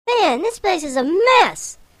man, this place is a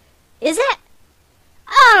mess. Is that...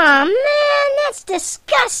 Aw, man, that's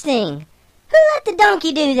disgusting. Who let the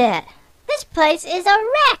donkey do that? This place is a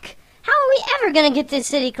wreck. How are we ever going to get this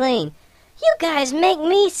city clean? You guys make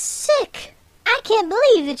me sick. I can't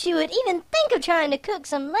believe that you would even think of trying to cook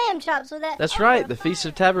some lamb chops with that... That's right, the Feast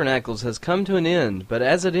of Tabernacles has come to an end, but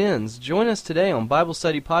as it ends, join us today on Bible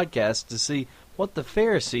Study Podcast to see what the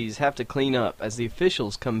Pharisees have to clean up as the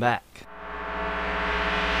officials come back.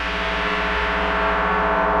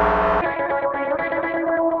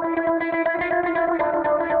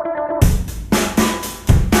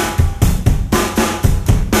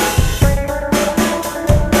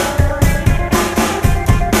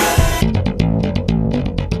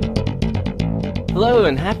 Hello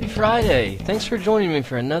and happy Friday! Thanks for joining me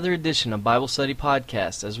for another edition of Bible Study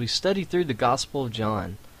Podcast as we study through the Gospel of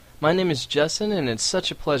John. My name is Justin, and it's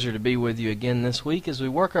such a pleasure to be with you again this week as we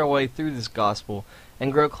work our way through this Gospel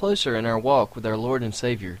and grow closer in our walk with our Lord and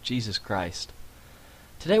Savior, Jesus Christ.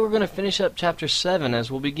 Today we're going to finish up chapter 7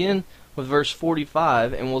 as we'll begin with verse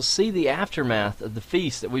 45, and we'll see the aftermath of the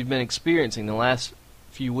feast that we've been experiencing the last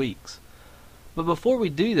few weeks. But before we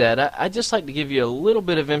do that, I'd just like to give you a little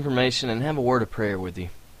bit of information and have a word of prayer with you.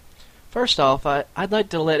 First off, I'd like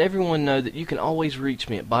to let everyone know that you can always reach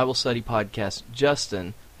me at Bible Study Podcast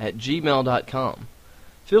Justin@gmail.com.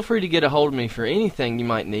 Feel free to get a hold of me for anything you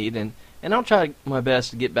might need, and I'll try my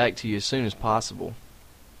best to get back to you as soon as possible.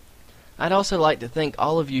 I'd also like to thank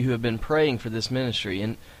all of you who have been praying for this ministry,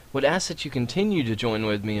 and would ask that you continue to join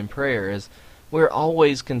with me in prayer, as we're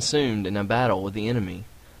always consumed in a battle with the enemy,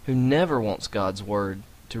 who never wants God's Word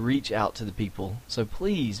to reach out to the people. So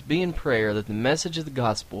please be in prayer that the message of the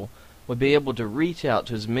gospel will be able to reach out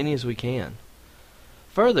to as many as we can.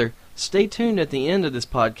 Further, stay tuned at the end of this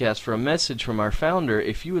podcast for a message from our founder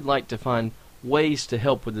if you would like to find ways to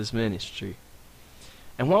help with this ministry.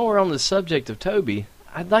 And while we're on the subject of Toby,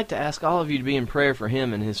 I'd like to ask all of you to be in prayer for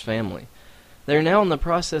him and his family. They're now in the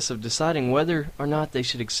process of deciding whether or not they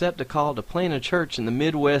should accept a call to plant a church in the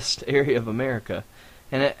Midwest area of America.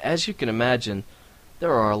 And as you can imagine,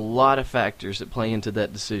 there are a lot of factors that play into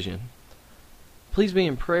that decision. Please be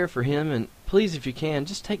in prayer for him, and please, if you can,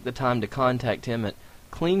 just take the time to contact him at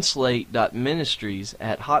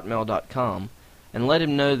cleanslate.ministries@hotmail.com and let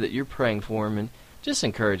him know that you're praying for him, and just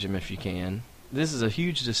encourage him if you can. This is a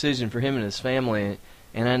huge decision for him and his family,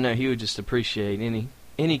 and I know he would just appreciate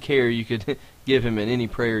any care you could give him and any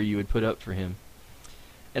prayer you would put up for him.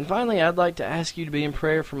 And finally, I'd like to ask you to be in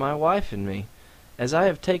prayer for my wife and me, as I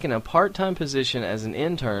have taken a part-time position as an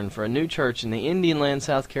intern for a new church in the Indian Land,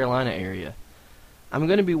 South Carolina area. I'm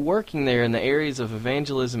going to be working there in the areas of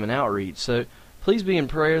evangelism and outreach, so please be in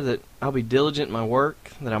prayer that I'll be diligent in my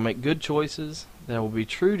work, that I'll make good choices, that I will be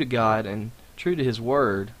true to God and true to His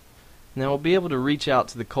Word, and that I will be able to reach out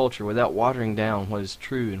to the culture without watering down what is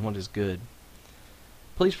true and what is good.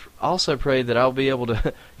 Please also pray that I'll be able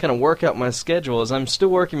to kind of work out my schedule, as I'm still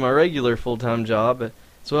working my regular full-time job,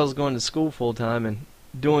 as well as going to school full-time and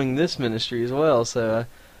doing this ministry as well. So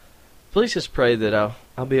please just pray that I'll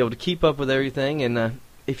be able to keep up with everything. And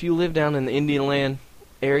if you live down in the Indian Land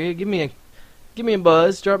area, give me a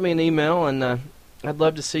buzz, drop me an email, and I'd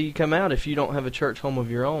love to see you come out if you don't have a church home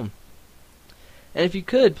of your own. And if you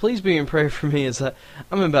could, please be in prayer for me, as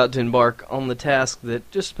I'm about to embark on the task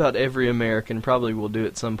that just about every American probably will do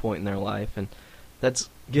at some point in their life, and that's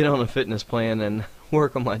get on a fitness plan and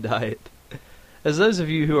work on my diet. As those of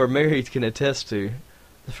you who are married can attest to,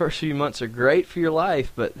 the first few months are great for your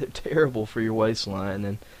life, but they're terrible for your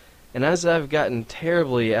waistline. And as I've gotten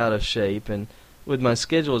terribly out of shape, and with my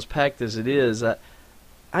schedule as packed as it is, I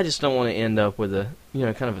just don't want to end up with a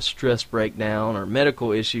kind of a stress breakdown or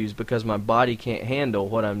medical issues because my body can't handle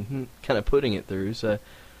what I'm kind of putting it through. So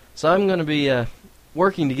I'm going to be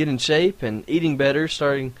working to get in shape and eating better.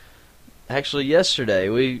 Starting actually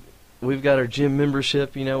yesterday, we've got our gym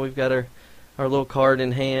membership. We've got our little card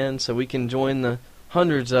in hand, so we can join the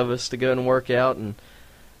hundreds of us to go and work out. And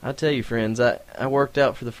I tell you, friends, I worked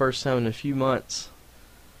out for the first time in a few months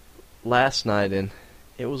last night, and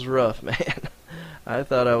it was rough, man. I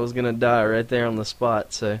thought I was going to die right there on the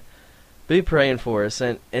spot. So be praying for us.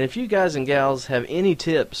 And if you guys and gals have any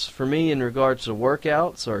tips for me in regards to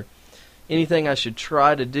workouts, or anything I should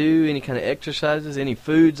try to do, any kind of exercises, any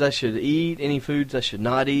foods I should eat, any foods I should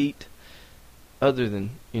not eat, other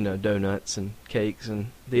than, donuts and cakes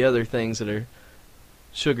and the other things that are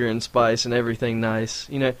sugar and spice and everything nice.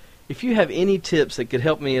 If you have any tips that could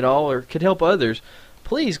help me at all or could help others,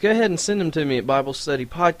 please go ahead and send them to me at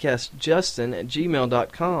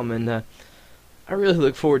BibleStudyPodcastJustin@gmail.com. And I really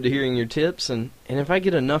look forward to hearing your tips. And if I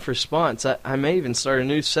get enough response, I may even start a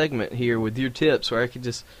new segment here with your tips where I could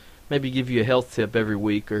just maybe give you a health tip every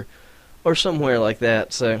week or somewhere like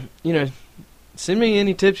that. So, send me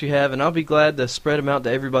any tips you have, and I'll be glad to spread them out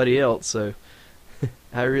to everybody else. So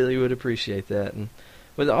I really would appreciate that. And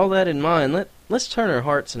with all that in mind, let's turn our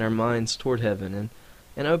hearts and our minds toward heaven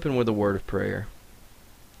and open with a word of prayer.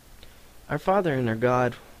 Our Father and our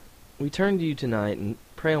God, we turn to you tonight and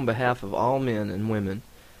pray on behalf of all men and women,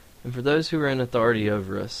 and for those who are in authority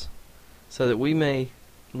over us, so that we may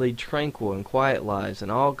lead tranquil and quiet lives in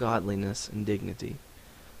all godliness and dignity.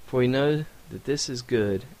 For we know that this is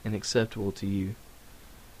good and acceptable to you.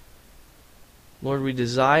 Lord, we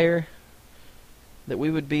desire that we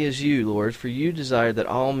would be as you, Lord, for you desire that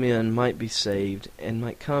all men might be saved and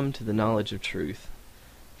might come to the knowledge of truth.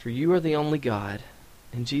 For you are the only God,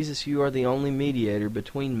 and Jesus, you are the only mediator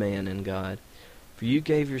between man and God. For you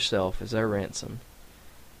gave yourself as our ransom,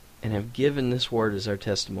 and have given this word as our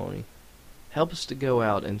testimony. Help us to go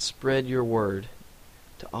out and spread your word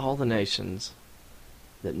to all the nations,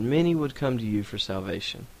 that many would come to you for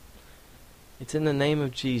salvation. It's in the name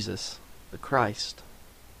of Jesus, the Christ,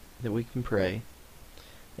 that we can pray.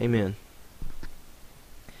 Amen.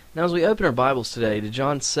 Now, as we open our Bibles today to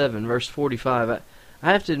John 7, verse 45,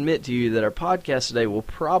 I have to admit to you that our podcast today will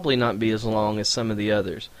probably not be as long as some of the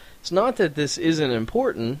others. It's not that this isn't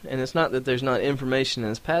important, and it's not that there's not information in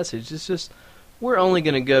this passage. It's just we're only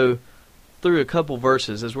going to go through a couple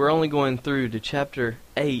verses, as we're only going through to chapter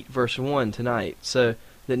 8, verse 1 tonight. So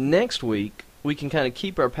that next week we can kind of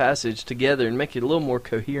keep our passage together and make it a little more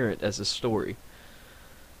coherent as a story.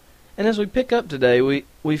 And as we pick up today,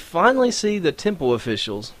 we finally see the temple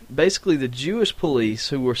officials, basically the Jewish police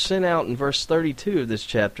who were sent out in verse 32 of this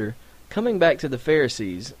chapter, coming back to the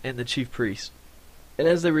Pharisees and the chief priests. And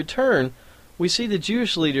as they return, we see the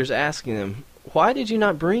Jewish leaders asking them, "Why did you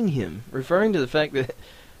not bring him?" Referring to the fact that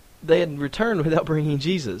they had returned without bringing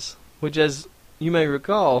Jesus, which, as you may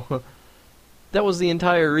recall, that was the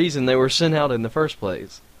entire reason they were sent out in the first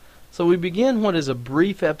place. So we begin what is a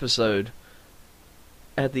brief episode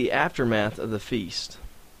at the aftermath of the feast.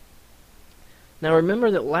 Now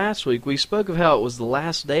remember that last week we spoke of how it was the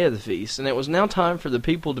last day of the feast, and it was now time for the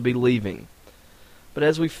people to be leaving. But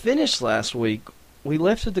as we finished last week, we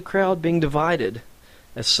left with the crowd being divided,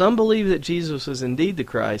 as some believed that Jesus was indeed the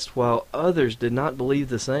Christ, while others did not believe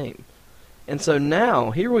the same. And so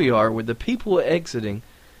now, here we are with the people exiting,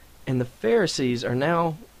 and the Pharisees are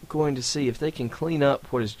now going to see if they can clean up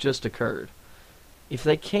what has just occurred. If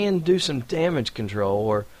they can do some damage control,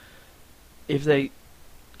 or if they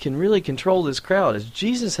can really control this crowd, as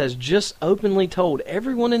Jesus has just openly told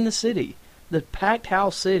everyone in the city, the packed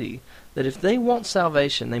house city, that if they want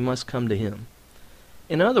salvation, they must come to him.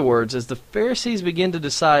 In other words, as the Pharisees begin to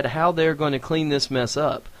decide how they're going to clean this mess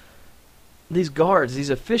up, these guards, these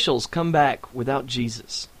officials, come back without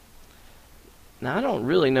Jesus. Now, I don't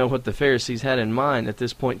really know what the Pharisees had in mind at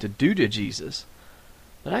this point to do to Jesus,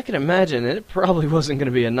 but I can imagine that it probably wasn't going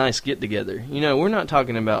to be a nice get-together. We're not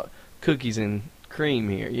talking about cookies and cream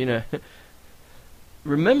here,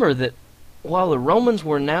 Remember that while the Romans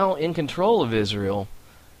were now in control of Israel,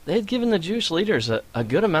 they had given the Jewish leaders a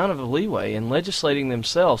good amount of leeway in legislating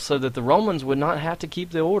themselves so that the Romans would not have to keep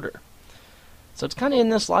the order. So it's kind of in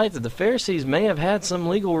this light that the Pharisees may have had some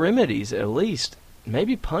legal remedies, at least,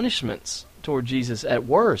 maybe punishments toward Jesus at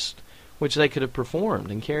worst, which they could have performed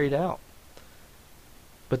and carried out.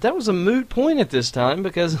 But that was a moot point at this time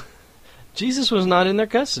because Jesus was not in their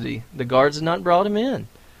custody. The guards had not brought him in.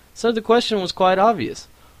 So the question was quite obvious.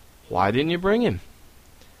 Why didn't you bring him?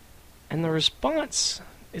 And the response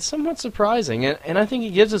is somewhat surprising, and I think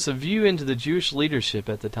it gives us a view into the Jewish leadership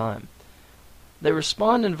at the time. They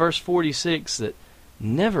respond in verse 46 that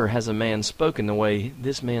never has a man spoken the way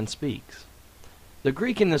this man speaks. The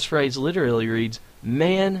Greek in this phrase literally reads,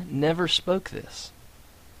 "Man never spoke this."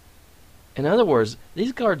 In other words,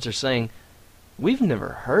 these guards are saying, we've never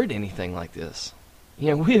heard anything like this. We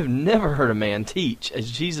have never heard a man teach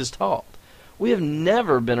as Jesus taught. We have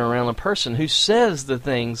never been around a person who says the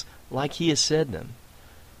things like he has said them.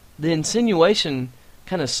 The insinuation,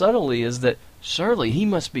 kind of subtly, is that surely he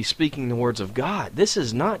must be speaking the words of God. This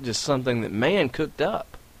is not just something that man cooked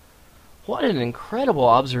up. What an incredible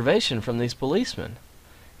observation from these policemen.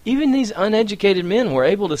 Even these uneducated men were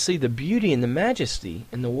able to see the beauty and the majesty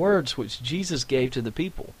in the words which Jesus gave to the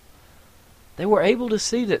people. They were able to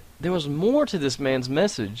see that there was more to this man's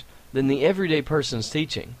message than the everyday person's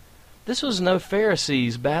teaching. This was no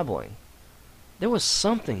Pharisees babbling. There was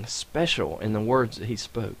something special in the words that he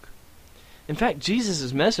spoke. In fact,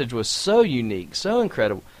 Jesus' message was so unique, so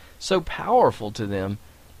incredible, so powerful to them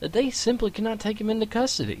that they simply could not take him into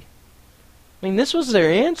custody. This was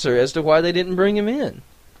their answer as to why they didn't bring him in.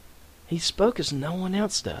 He spoke as no one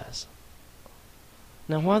else does.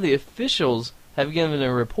 Now, while the officials have given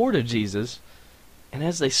a report of Jesus, and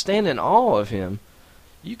as they stand in awe of him,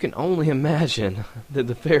 you can only imagine that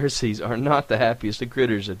the Pharisees are not the happiest of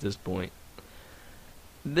critters at this point.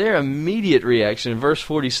 Their immediate reaction in verse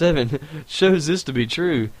 47 shows this to be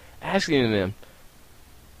true, asking them,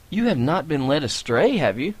 "You have not been led astray,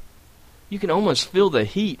 have you?" You can almost feel the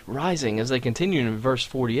heat rising as they continue in verse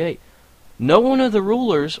 48. "No one of the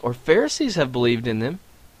rulers or Pharisees have believed in them,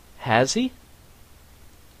 has he?"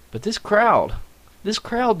 But this crowd,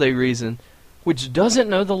 they reason, which doesn't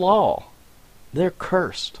know the law, they're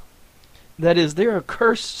cursed. That is, they're a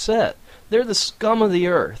cursed set. They're the scum of the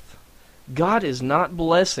earth. God is not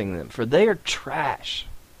blessing them, for they are trash.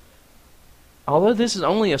 Although this is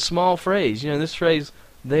only a small phrase, this phrase,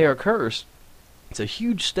 "they are cursed," it's a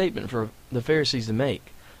huge statement for the Pharisees to make.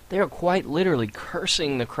 They are quite literally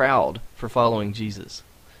cursing the crowd for following Jesus.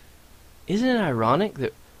 Isn't it ironic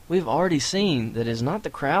that we've already seen that it is not the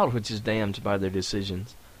crowd which is damned by their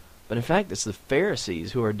decisions, but in fact it's the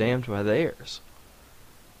Pharisees who are damned by theirs?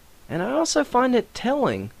 And I also find it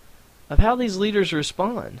telling of how these leaders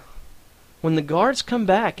respond. When the guards come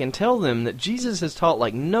back and tell them that Jesus has taught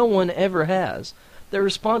like no one ever has, their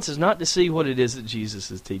response is not to see what it is that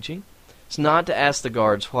Jesus is teaching. It's not to ask the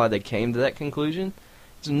guards why they came to that conclusion.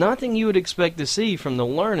 It's nothing you would expect to see from the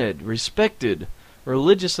learned, respected,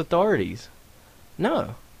 religious authorities.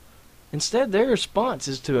 No. Instead, their response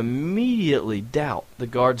is to immediately doubt the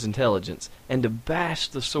guards' intelligence and to bash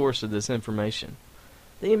the source of this information.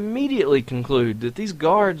 They immediately conclude that these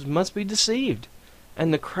guards must be deceived,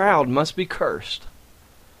 and the crowd must be cursed.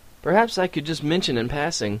 Perhaps I could just mention in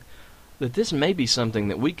passing that this may be something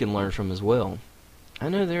that we can learn from as well. I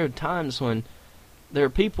know there are times when there are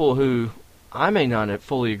people who I may not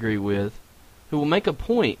fully agree with, who will make a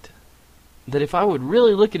point that if I would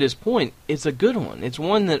really look at his point, it's a good one. It's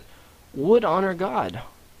one that would honor God.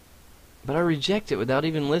 But I reject it without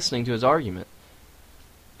even listening to his argument.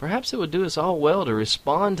 Perhaps it would do us all well to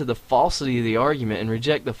respond to the falsity of the argument and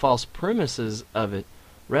reject the false premises of it,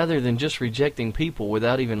 rather than just rejecting people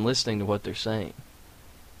without even listening to what they're saying.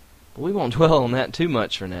 But we won't dwell on that too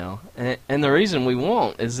much for now. And the reason we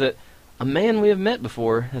won't is that a man we have met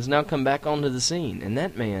before has now come back onto the scene, and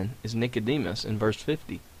that man is Nicodemus in verse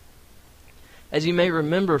 50. As you may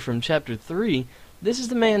remember from chapter 3, this is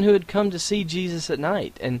the man who had come to see Jesus at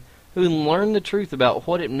night, and who learned the truth about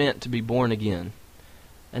what it meant to be born again.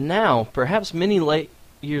 And now, perhaps many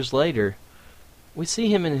years later, we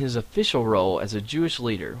see him in his official role as a Jewish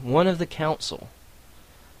leader, one of the council.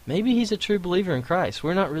 Maybe he's a true believer in Christ.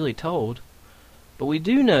 We're not really told. But we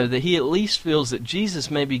do know that he at least feels that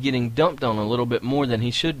Jesus may be getting dumped on a little bit more than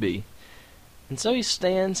he should be. And so he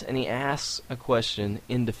stands and he asks a question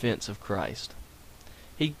in defense of Christ.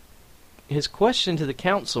 His question to the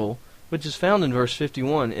council, which is found in verse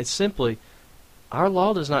 51, is simply, "Our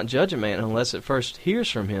law does not judge a man unless it first hears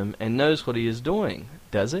from him and knows what he is doing,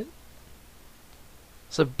 does it?"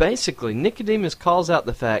 So basically, Nicodemus calls out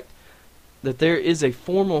the fact that there is a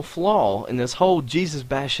formal flaw in this whole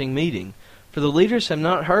Jesus-bashing meeting, for the leaders have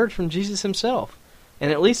not heard from Jesus himself, and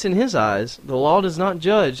at least in his eyes, the law does not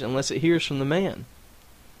judge unless it hears from the man.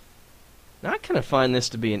 Now, I kind of find this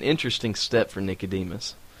to be an interesting step for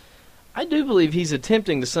Nicodemus. I do believe he's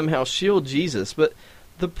attempting to somehow shield Jesus, but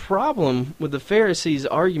the problem with the Pharisees'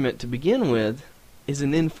 argument to begin with is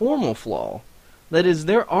an informal flaw. That is,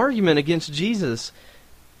 their argument against Jesus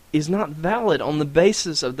is not valid on the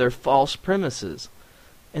basis of their false premises.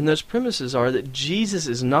 And those premises are that Jesus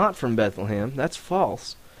is not from Bethlehem, that's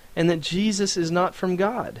false, and that Jesus is not from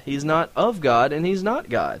God. He's not of God, and he's not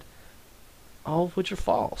God. All of which are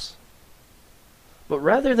false. But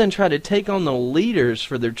rather than try to take on the leaders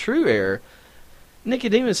for their true error,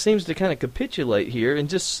 Nicodemus seems to kind of capitulate here and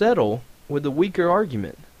just settle with the weaker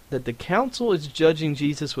argument, that the council is judging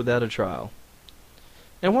Jesus without a trial.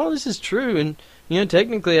 And while this is true, and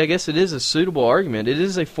technically I guess it is a suitable argument, it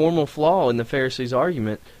is a formal flaw in the Pharisees'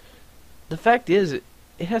 argument, the fact is it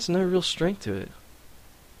has no real strength to it.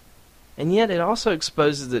 And yet it also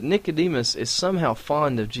exposes that Nicodemus is somehow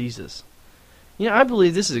fond of Jesus. I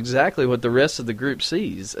believe this is exactly what the rest of the group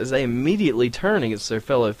sees as they immediately turn against their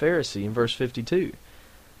fellow Pharisee in verse 52.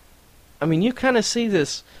 You kind of see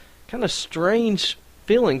this kind of strange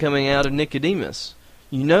feeling coming out of Nicodemus.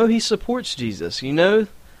 He supports Jesus. You know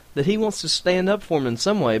that he wants to stand up for him in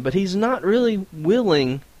some way, but he's not really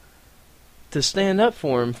willing to stand up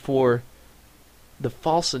for him for the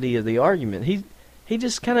falsity of the argument. He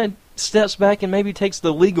just kind of steps back and maybe takes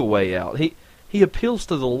the legal way out. He appeals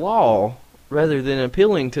to the law rather than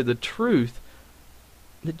appealing to the truth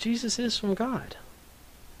that Jesus is from God.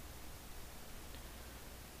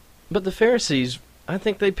 But the Pharisees, I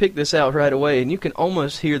think they picked this out right away, and you can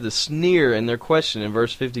almost hear the sneer in their question in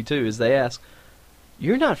verse 52 as they ask,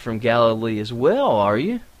 "You're not from Galilee as well, are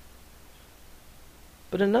you?"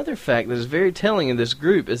 But another fact that is very telling of this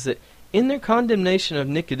group is that in their condemnation of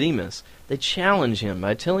Nicodemus, they challenge him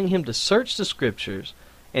by telling him to search the Scriptures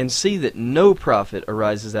and see that no prophet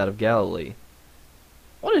arises out of Galilee.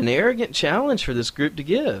 What an arrogant challenge for this group to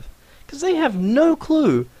give, because they have no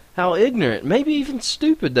clue how ignorant, maybe even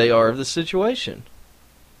stupid they are of the situation.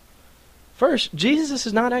 First, Jesus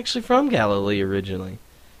is not actually from Galilee originally.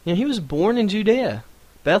 He was born in Judea.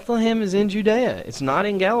 Bethlehem is in Judea. It's not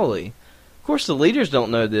in Galilee. Of course, the leaders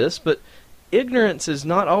don't know this, but ignorance is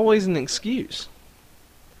not always an excuse.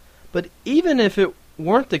 But even if it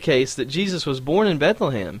weren't the case that Jesus was born in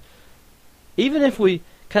Bethlehem, even if we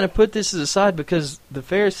kind of put this aside because the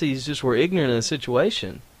Pharisees just were ignorant of the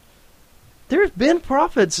situation, there have been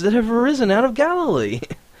prophets that have arisen out of Galilee.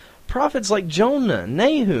 Prophets like Jonah,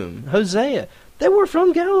 Nahum, Hosea, they were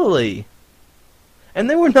from Galilee. And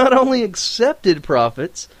they were not only accepted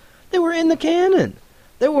prophets, they were in the canon.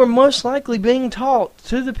 They were most likely being taught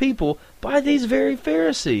to the people by these very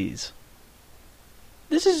Pharisees.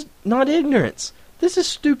 This is not ignorance. This is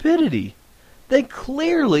stupidity. They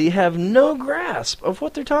clearly have no grasp of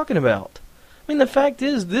what they're talking about. I mean, the fact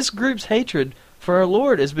is, this group's hatred for our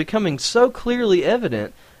Lord is becoming so clearly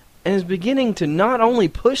evident and is beginning to not only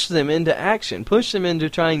push them into action, push them into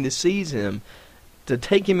trying to seize him, to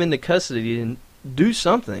take him into custody and do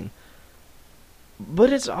something,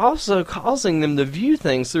 but it's also causing them to view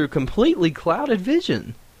things through a completely clouded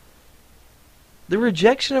vision. The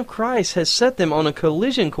rejection of Christ has set them on a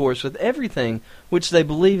collision course with everything which they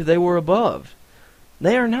believed they were above.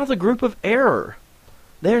 They are now the group of error.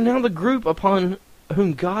 They are now the group upon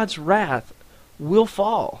whom God's wrath will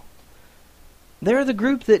fall. They're the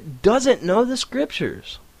group that doesn't know the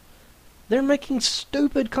Scriptures. They're making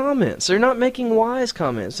stupid comments. They're not making wise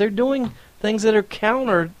comments. They're doing things that are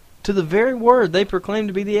counter to the very word they proclaim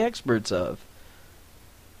to be the experts of.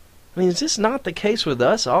 I mean, is this not the case with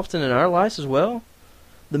us often in our lives as well?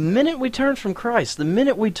 The minute we turn from Christ, the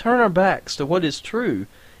minute we turn our backs to what is true,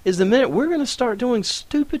 is the minute we're going to start doing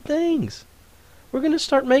stupid things. We're going to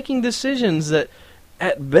start making decisions that,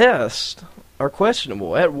 at best, are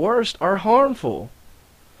questionable, at worst, are harmful.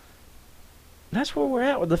 That's where we're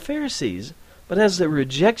at with the Pharisees. But as the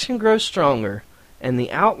rejection grows stronger, and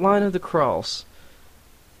the outline of the cross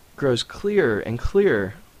grows clearer and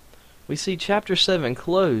clearer, we see chapter 7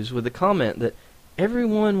 close with the comment that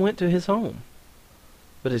everyone went to his home.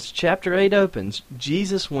 But as chapter 8 opens,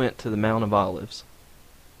 Jesus went to the Mount of Olives.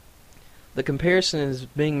 The comparison is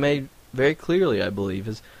being made very clearly, I believe,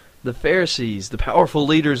 as the Pharisees, the powerful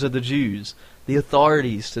leaders of the Jews, the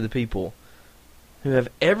authorities to the people, who have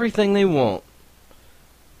everything they want,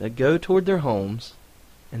 that go toward their homes,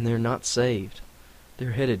 and they're not saved.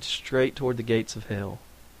 They're headed straight toward the gates of hell.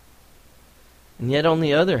 And yet on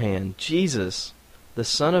the other hand, Jesus, the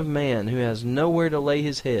Son of Man, who has nowhere to lay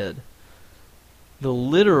his head, the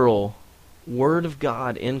literal Word of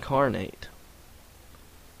God incarnate,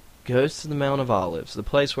 goes to the Mount of Olives, the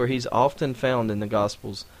place where he's often found in the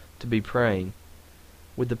Gospels to be praying,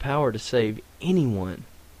 with the power to save anyone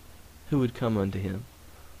who would come unto him.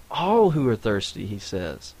 All who are thirsty, he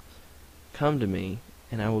says, come to me,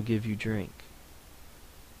 and I will give you drink.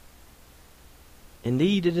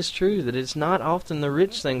 Indeed, it is true that it's not often the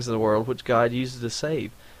rich things of the world which God uses to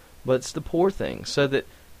save, but it's the poor things, so that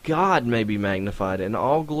God may be magnified and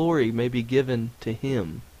all glory may be given to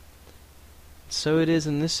him. So it is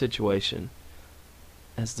in this situation.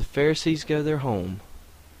 As the Pharisees go their home,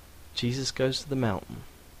 Jesus goes to the mountain.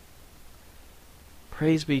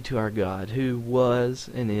 Praise be to our God, who was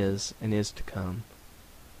and is to come.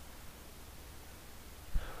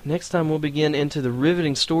 Next time we'll begin into the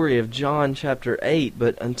riveting story of John chapter 8,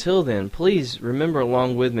 but until then, please remember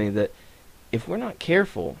along with me that if we're not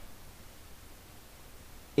careful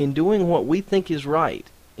in doing what we think is right,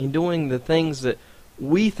 in doing the things that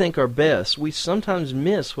we think are best, we sometimes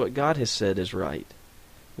miss what God has said is right.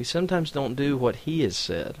 We sometimes don't do what he has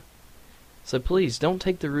said. So please, don't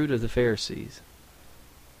take the route of the Pharisees.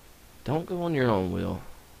 Don't go on your own will.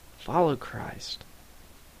 Follow Christ.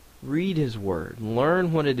 Read his word.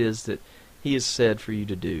 Learn what it is that he has said for you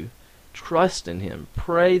to do. Trust in him.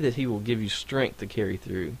 Pray that he will give you strength to carry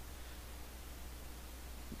through.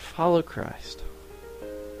 Follow Christ.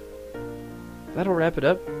 That'll wrap it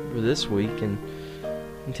up for this week, and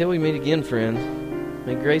until we meet again, friends,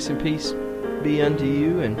 may grace and peace be unto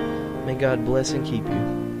you, and may God bless and keep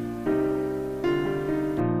you.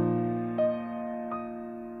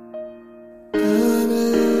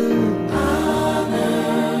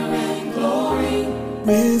 Honor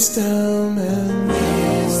wisdom and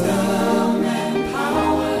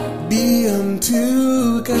power be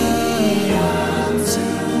unto God,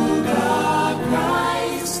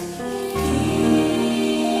 Christ King.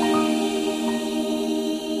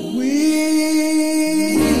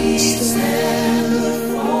 We stand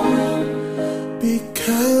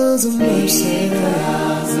because of mercy,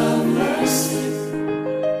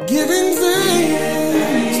 giving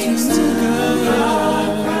thanks to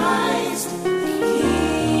God, Christ King.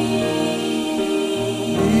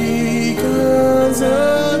 Because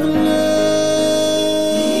of love,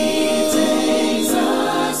 He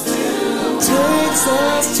takes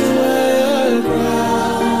us to higher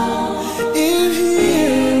ground. In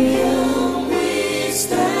Him we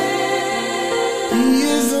stand. He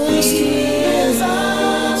is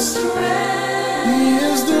our strength. He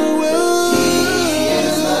is the one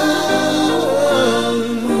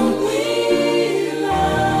we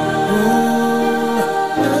love.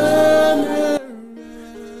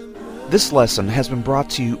 This lesson has been brought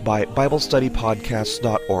to you by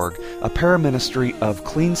BibleStudyPodcasts.org, a paraministry of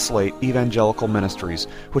Clean Slate Evangelical Ministries,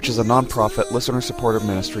 which is a nonprofit, listener-supported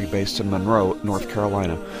ministry based in Monroe, North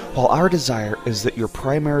Carolina. While our desire is that your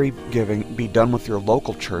primary giving be done with your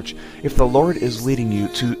local church, if the Lord is leading you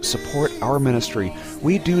to support our ministry,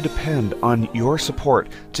 we do depend on your support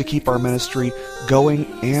to keep our ministry going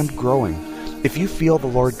and growing. If you feel the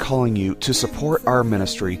Lord calling you to support our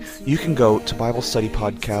ministry, you can go to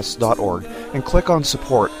BibleStudyPodcasts.org and click on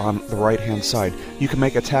Support on the right-hand side. You can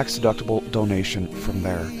make a tax-deductible donation from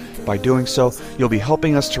there. By doing so, you'll be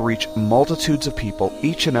helping us to reach multitudes of people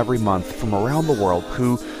each and every month from around the world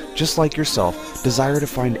who, just like yourself, desire to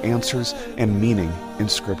find answers and meaning in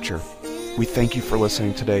Scripture. We thank you for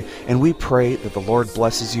listening today, and we pray that the Lord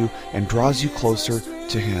blesses you and draws you closer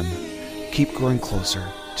to Him. Keep growing closer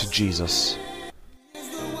to Jesus.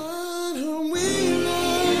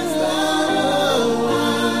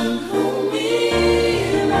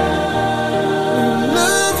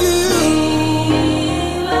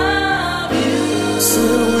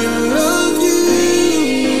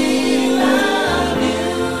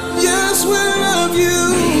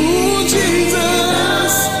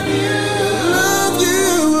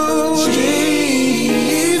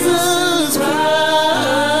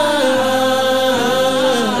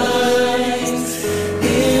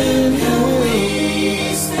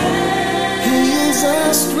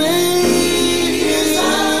 Strength.